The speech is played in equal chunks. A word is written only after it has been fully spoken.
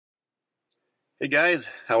Hey guys,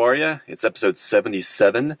 how are ya? It's episode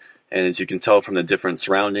 77, and as you can tell from the different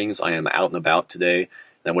surroundings, I am out and about today, and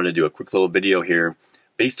I want to do a quick little video here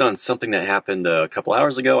based on something that happened a couple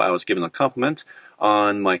hours ago. I was given a compliment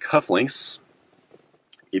on my cufflinks.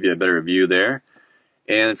 Give you a better view there.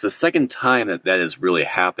 And it's the second time that that has really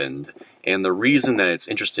happened, and the reason that it's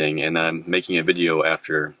interesting and that I'm making a video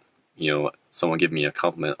after, someone giving me a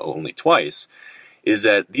compliment only twice, is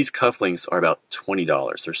that these cufflinks are about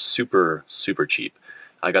 $20. They're super, super cheap.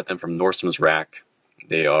 I got them from Nordstrom's rack.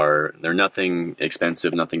 They're nothing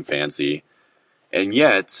expensive, nothing fancy, and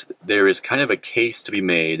yet there is kind of a case to be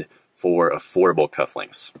made for affordable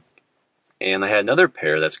cufflinks. And I had another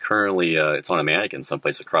pair that's currently, it's on a mannequin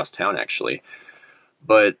someplace across town actually,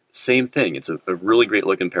 but same thing. It's a really great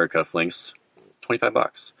looking pair of cufflinks, 25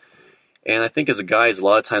 bucks. And I think as a guys, a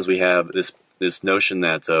lot of times we have this notion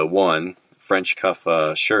that one, French cuff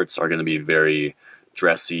shirts are going to be very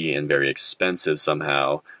dressy and very expensive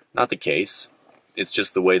somehow. Not the case. It's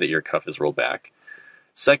just the way that your cuff is rolled back.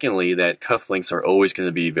 Secondly, that cufflinks are always going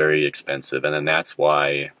to be very expensive, and then that's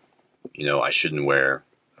why, I shouldn't wear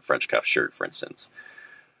a French cuff shirt, for instance.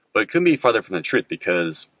 But it couldn't be farther from the truth,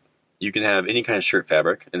 because you can have any kind of shirt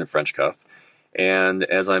fabric in a French cuff, and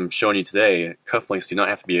as I'm showing you today, cufflinks do not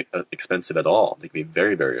have to be expensive at all. They can be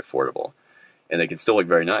very, very affordable, and they can still look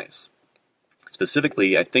very nice.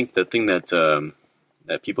 Specifically, I think the thing that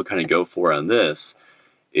that people kind of go for on this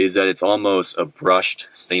is that it's almost a brushed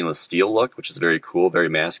stainless steel look, which is very cool, very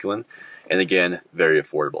masculine, and again, very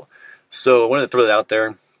affordable. So I wanted to throw that out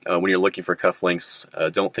there. When you're looking for cufflinks,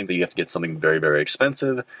 don't think that you have to get something very, very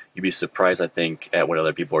expensive. You'd be surprised, I think, at what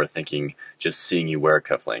other people are thinking just seeing you wear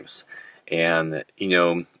cufflinks. And,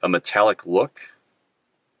 a metallic look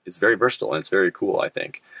is very versatile, and it's very cool, I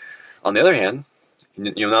think. On the other hand,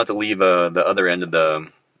 not to leave the other end of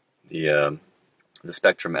the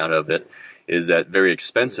spectrum out of it, is that very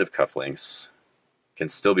expensive cufflinks can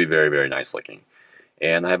still be very, very nice looking.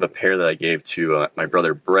 And I have a pair that I gave to my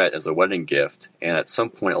brother Brett as a wedding gift, and at some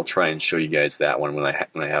point I'll try and show you guys that one when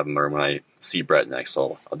I have him, or when I see Brett next.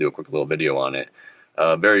 I'll do a quick little video on it.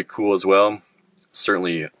 Very cool as well.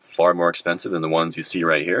 Certainly far more expensive than the ones you see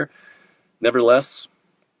right here. Nevertheless,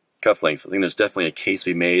 cufflinks. I think there's definitely a case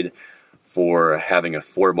to be made for having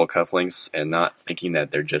affordable cufflinks and not thinking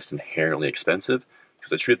that they're just inherently expensive, because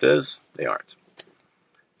the truth is, they aren't.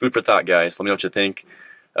 Food for thought, guys. Let me know what you think.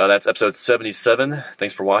 That's episode 77.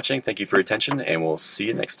 Thanks for watching. Thank you for your attention, and we'll see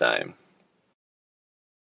you next time.